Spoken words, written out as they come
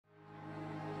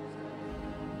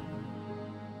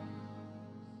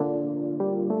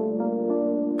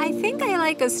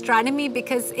like astronomy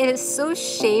because it is so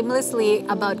shamelessly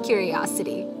about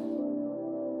curiosity.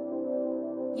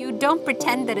 You don't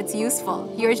pretend that it's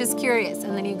useful. You're just curious,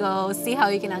 and then you go see how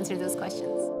you can answer those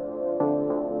questions.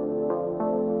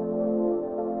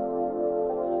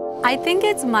 I think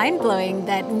it's mind-blowing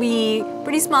that we,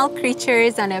 pretty small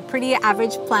creatures on a pretty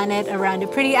average planet around a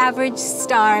pretty average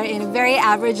star in a very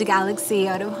average galaxy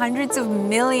out of hundreds of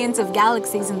millions of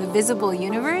galaxies in the visible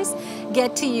universe,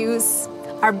 get to use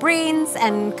our brains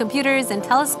and computers and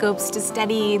telescopes to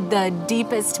study the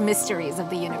deepest mysteries of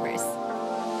the universe.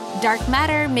 Dark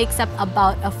matter makes up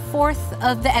about a fourth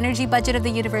of the energy budget of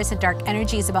the universe, and dark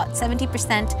energy is about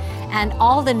 70%. And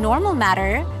all the normal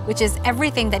matter, which is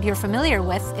everything that you're familiar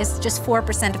with, is just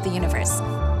 4% of the universe.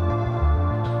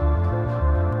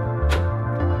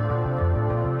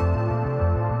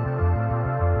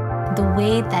 The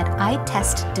way that I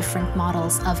test different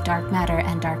models of dark matter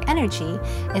and dark energy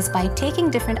is by taking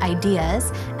different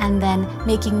ideas and then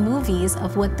making movies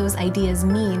of what those ideas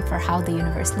mean for how the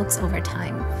universe looks over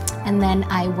time. And then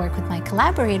I work with my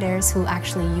collaborators who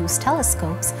actually use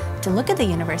telescopes to look at the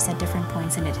universe at different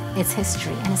points in its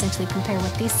history and essentially compare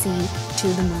what they see to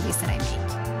the movies that I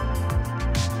make.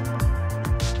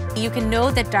 You can know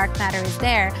that dark matter is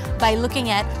there by looking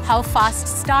at how fast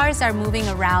stars are moving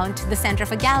around the center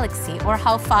of a galaxy, or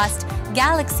how fast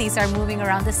galaxies are moving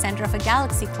around the center of a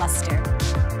galaxy cluster.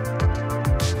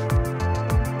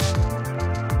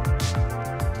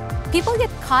 People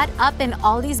get caught up in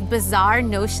all these bizarre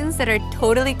notions that are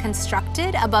totally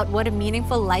constructed about what a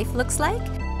meaningful life looks like.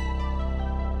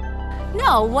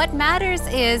 No, what matters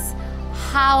is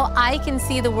how I can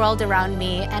see the world around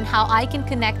me and how I can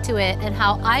connect to it and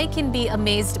how I can be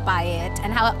amazed by it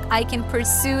and how I can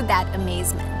pursue that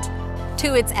amazement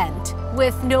to its end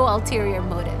with no ulterior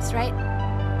motives, right?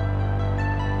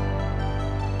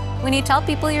 When you tell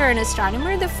people you're an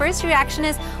astronomer, the first reaction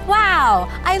is, wow,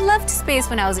 I loved space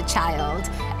when I was a child.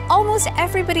 Almost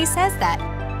everybody says that.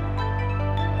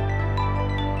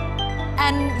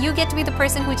 And you get to be the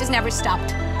person who just never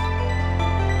stopped